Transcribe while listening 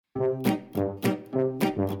Mo,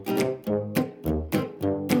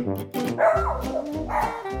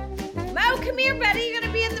 come here, buddy. You're going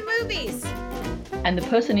to be in the movies. And the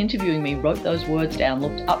person interviewing me wrote those words down,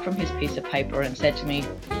 looked up from his piece of paper and said to me,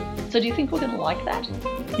 "So do you think we're going to like that?"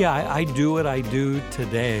 Yeah, I do what I do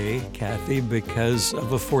today, Kathy, because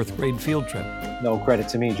of a fourth grade field trip. No credit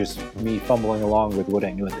to me, just me fumbling along with what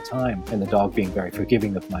I knew at the time, and the dog being very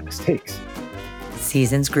forgiving of my mistakes.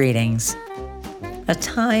 Season's greetings. A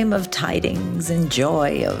time of tidings and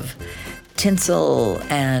joy, of tinsel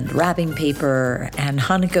and wrapping paper and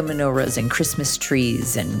Hanukkah menorahs and Christmas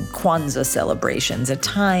trees and Kwanzaa celebrations. A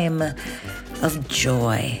time of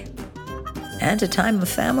joy and a time of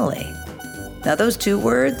family. Now, those two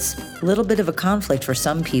words, a little bit of a conflict for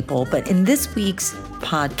some people, but in this week's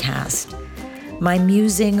podcast, my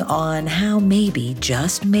musing on how maybe,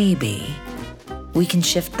 just maybe, we can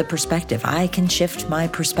shift the perspective. I can shift my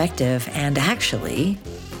perspective and actually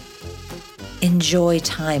enjoy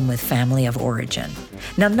time with family of origin.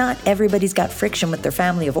 Now, not everybody's got friction with their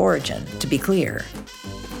family of origin, to be clear,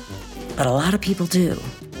 but a lot of people do.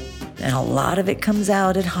 And a lot of it comes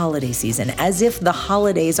out at holiday season, as if the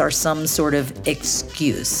holidays are some sort of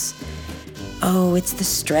excuse. Oh, it's the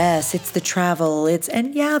stress, it's the travel,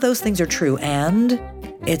 and yeah, those things are true. And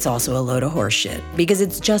it's also a load of horseshit because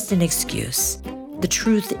it's just an excuse. The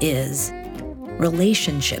truth is,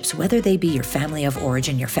 relationships, whether they be your family of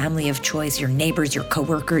origin, your family of choice, your neighbors, your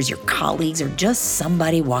coworkers, your colleagues, or just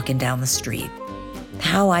somebody walking down the street,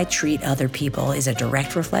 how I treat other people is a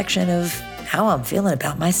direct reflection of how I'm feeling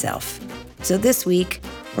about myself. So this week,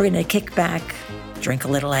 we're going to kick back, drink a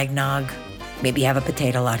little eggnog, maybe have a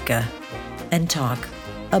potato latke, and talk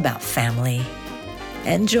about family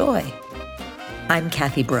and joy. I'm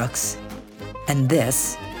Kathy Brooks, and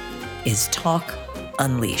this is Talk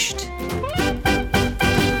Unleashed.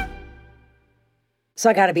 So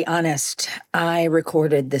I got to be honest, I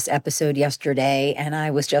recorded this episode yesterday, and I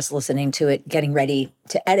was just listening to it, getting ready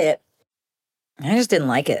to edit. I just didn't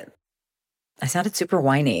like it. I sounded super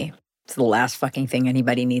whiny. It's the last fucking thing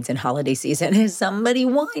anybody needs in holiday season is somebody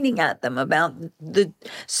whining at them about the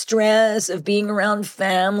stress of being around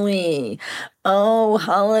family. Oh,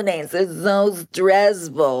 holidays are so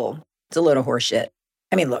stressful. It's a load of horseshit.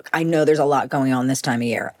 I mean, look, I know there's a lot going on this time of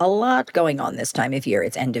year. A lot going on this time of year.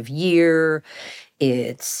 It's end of year.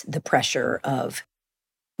 It's the pressure of,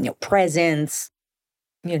 presents.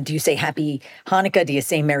 Do you say Happy Hanukkah? Do you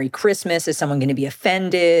say Merry Christmas? Is someone going to be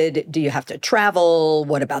offended? Do you have to travel?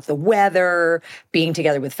 What about the weather? Being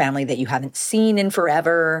together with family that you haven't seen in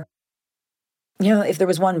forever? If there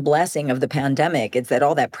was one blessing of the pandemic, it's that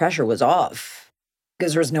all that pressure was off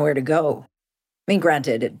because there was nowhere to go. I mean,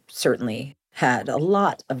 granted, it certainly had a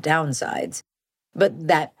lot of downsides, but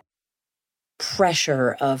that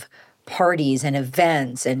pressure of parties and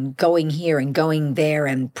events and going here and going there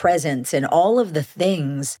and presents and all of the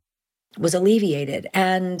things was alleviated.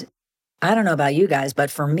 And I don't know about you guys,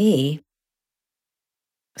 but for me, it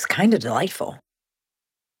was kind of delightful.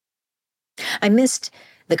 I missed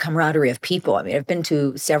the camaraderie of people. I mean, I've been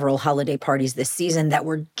to several holiday parties this season that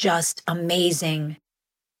were just amazing.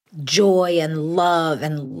 Joy and love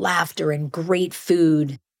and laughter and great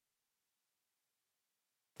food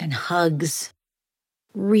and hugs.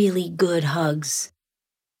 Really good hugs.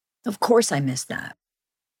 Of course I missed that.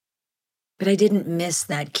 But I didn't miss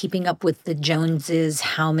that keeping up with the Joneses,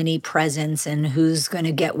 how many presents and who's going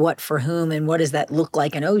to get what for whom and what does that look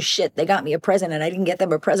like? And oh shit, they got me a present and I didn't get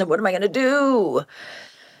them a present. What am I going to do?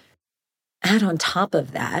 Add on top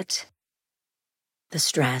of that, the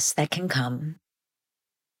stress that can come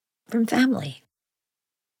from family.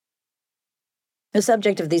 The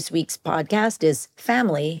subject of this week's podcast is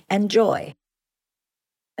family and joy.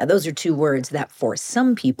 Now, those are two words that for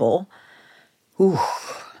some people,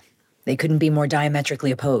 they couldn't be more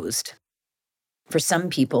diametrically opposed. For some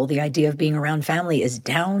people, the idea of being around family is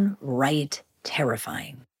downright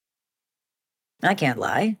terrifying. I can't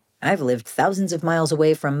lie. I've lived thousands of miles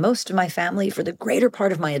away from most of my family for the greater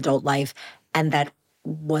part of my adult life, and that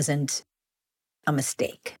wasn't a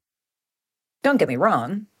mistake. Don't get me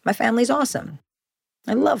wrong, my family's awesome.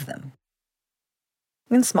 I love them.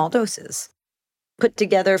 In small doses. Put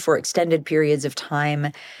together for extended periods of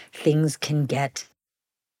time, things can get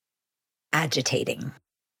agitating.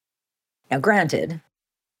 Now, granted,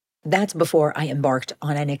 that's before I embarked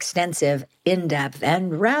on an extensive, in-depth,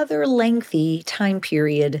 and rather lengthy time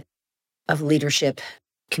period of leadership,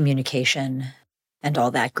 communication, and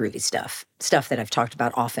all that groovy stuff that I've talked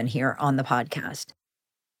about often here on the podcast.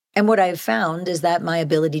 And what I've found is that my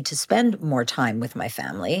ability to spend more time with my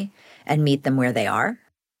family and meet them where they are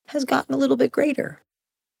has gotten a little bit greater.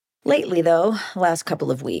 Lately, though, last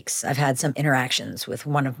couple of weeks, I've had some interactions with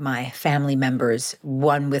one of my family members,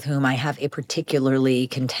 one with whom I have a particularly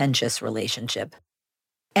contentious relationship.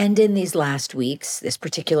 And in these last weeks, this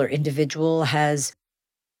particular individual has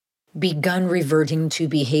begun reverting to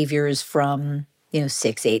behaviors from,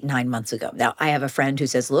 6, 8, 9 months ago. Now, I have a friend who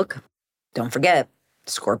says, look, don't forget,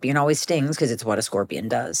 scorpion always stings because it's what a scorpion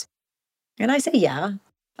does. And I say, yeah,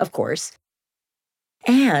 of course.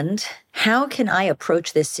 And how can I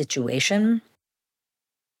approach this situation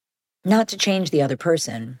not to change the other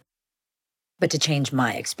person, but to change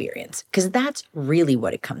my experience? Because that's really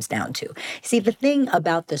what it comes down to. See, the thing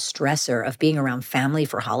about the stressor of being around family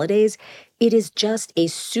for holidays, it is just a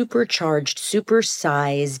supercharged,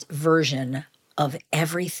 supersized version of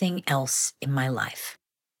everything else in my life.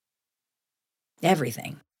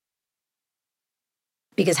 Everything.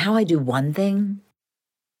 Because how I do one thing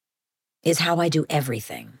is how I do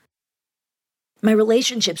everything. My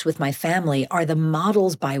relationships with my family are the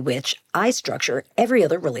models by which I structure every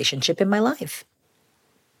other relationship in my life.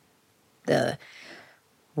 The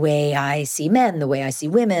way I see men, the way I see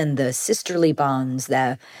women, the sisterly bonds,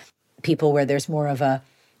 the people where there's more of a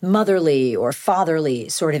motherly or fatherly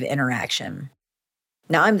sort of interaction.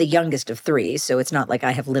 Now, I'm the youngest of 3, so it's not like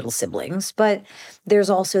I have little siblings, but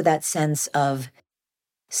there's also that sense of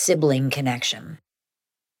sibling connection.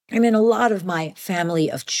 And in a lot of my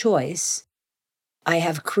family of choice, I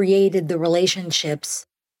have created the relationships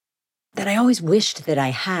that I always wished that I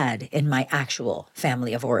had in my actual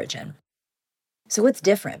family of origin. So what's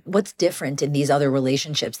different? What's different in these other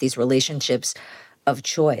relationships, these relationships of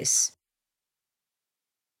choice?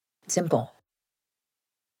 Simple.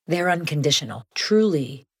 They're unconditional,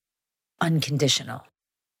 truly unconditional.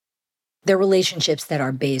 They're relationships that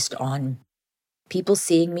are based on people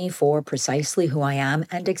seeing me for precisely who I am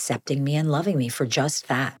and accepting me and loving me for just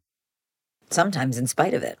that, sometimes in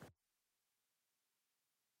spite of it.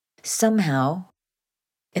 Somehow,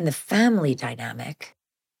 in the family dynamic,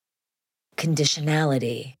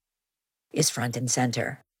 conditionality is front and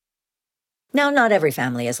center. Now, not every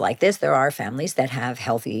family is like this. There are families that have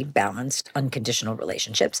healthy, balanced, unconditional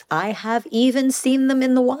relationships. I have even seen them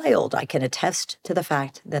in the wild. I can attest to the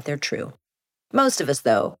fact that they're true. Most of us,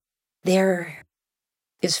 though, there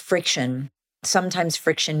is friction, sometimes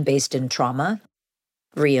friction based in trauma,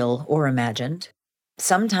 real or imagined.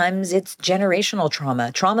 Sometimes it's generational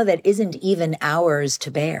trauma that isn't even ours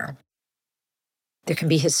to bear. There can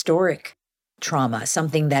be historic trauma,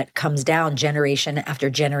 something that comes down generation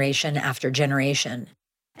after generation after generation,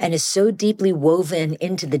 and is so deeply woven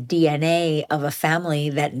into the DNA of a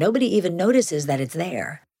family that nobody even notices that it's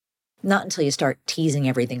there. Not until you start teasing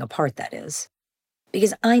everything apart, that is.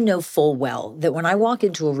 Because I know full well that when I walk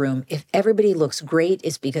into a room, if everybody looks great,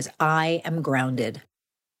 it's because I am grounded.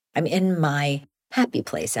 I'm in my happy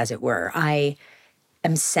place, as it were. I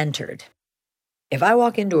am centered. If I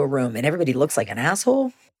walk into a room and everybody looks like an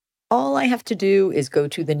asshole, all I have to do is go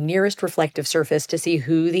to the nearest reflective surface to see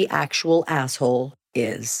who the actual asshole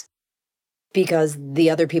is. Because the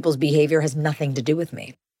other people's behavior has nothing to do with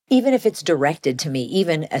me. Even if it's directed to me,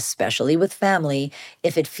 even especially with family,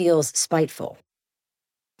 if it feels spiteful.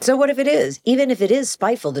 So what if it is? Even if it is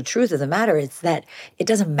spiteful, the truth of the matter is that it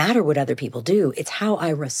doesn't matter what other people do. It's how I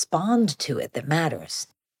respond to it that matters.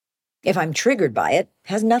 If I'm triggered by it, it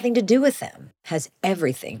has nothing to do with them. It has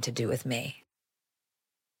everything to do with me.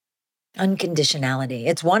 Unconditionality.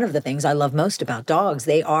 It's one of the things I love most about dogs.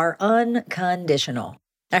 They are unconditional.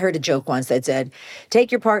 I heard a joke once that said,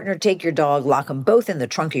 take your partner, take your dog, lock them both in the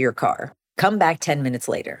trunk of your car. Come back 10 minutes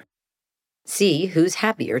later. See who's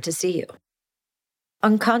happier to see you.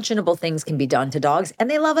 Unconscionable things can be done to dogs, and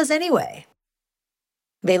they love us anyway.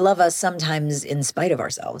 They love us sometimes in spite of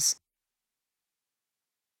ourselves.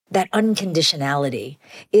 That unconditionality,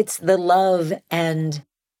 it's the love and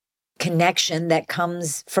connection that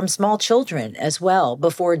comes from small children as well,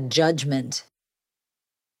 before judgment,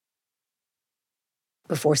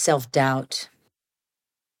 before self-doubt,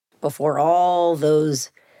 before all those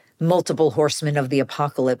multiple horsemen of the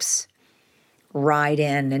apocalypse ride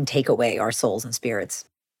in and take away our souls and spirits.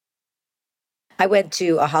 I went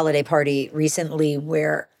to a holiday party recently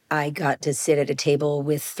where I got to sit at a table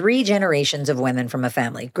with 3 generations of women from a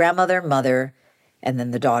family, grandmother, mother, and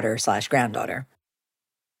then the daughter/granddaughter.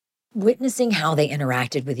 Witnessing how they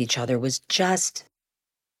interacted with each other was just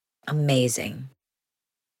amazing.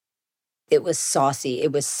 It was saucy,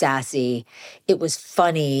 it was sassy, it was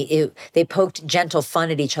funny. They poked gentle fun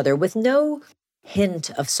at each other with no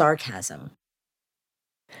hint of sarcasm.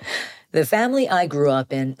 The family I grew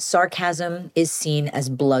up in, sarcasm is seen as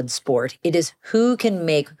blood sport. It is who can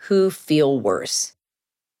make who feel worse.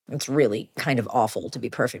 It's really kind of awful, to be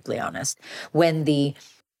perfectly honest. When the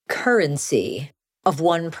currency of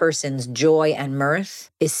one person's joy and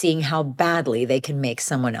mirth is seeing how badly they can make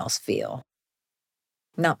someone else feel.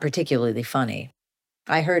 Not particularly funny.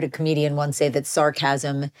 I heard a comedian once say that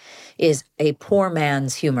sarcasm is a poor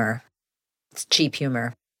man's humor. It's cheap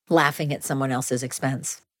humor, laughing at someone else's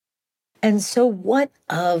expense. And so what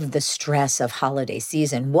of the stress of holiday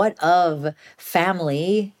season? What of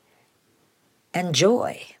family and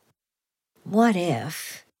joy? What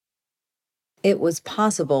if it was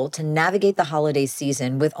possible to navigate the holiday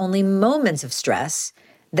season with only moments of stress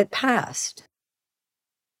that passed?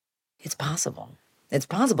 It's possible. It's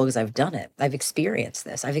possible because I've done it. I've experienced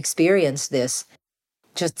this. I've experienced this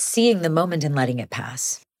just seeing the moment and letting it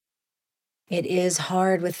pass. It is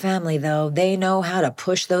hard with family, though. They know how to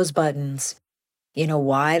push those buttons. You know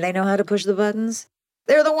why they know how to push the buttons?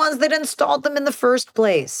 They're the ones that installed them in the first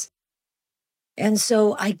place. And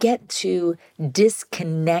so I get to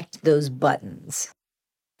disconnect those buttons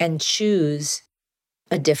and choose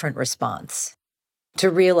a different response. To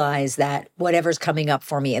realize that whatever's coming up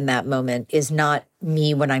for me in that moment is not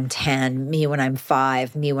me when I'm 10, me when I'm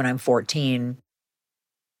 5, me when I'm 14.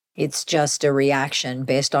 It's just a reaction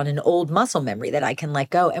based on an old muscle memory that I can let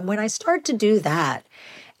go. And when I start to do that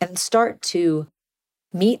and start to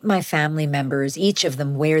meet my family members, each of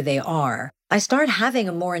them where they are, I start having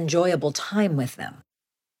a more enjoyable time with them.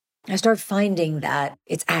 I start finding that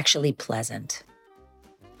it's actually pleasant.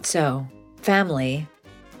 So, family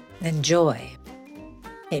and joy.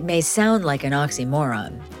 It may sound like an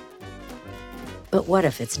oxymoron, but what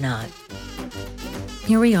if it's not?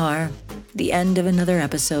 Here we are, the end of another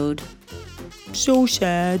episode. So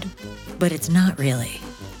sad. But it's not really,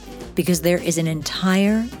 because there is an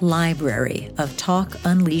entire library of Talk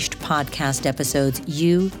Unleashed podcast episodes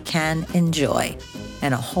you can enjoy,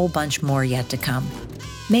 and a whole bunch more yet to come.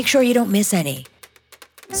 Make sure you don't miss any.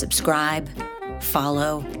 Subscribe,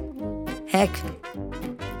 follow, heck,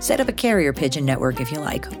 set up a carrier pigeon network if you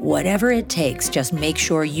like. Whatever it takes, just make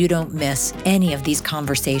sure you don't miss any of these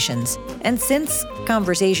conversations. And since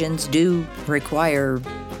conversations do require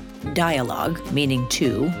dialogue, meaning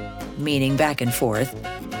two, meaning back and forth,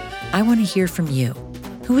 I want to hear from you.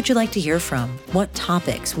 Who would you like to hear from? What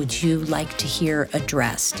topics would you like to hear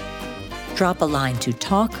addressed? Drop a line to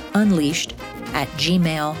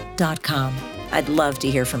talkunleashed@gmail.com. I'd love to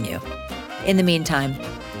hear from you. In the meantime,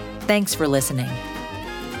 thanks for listening.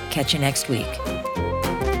 Catch you next week.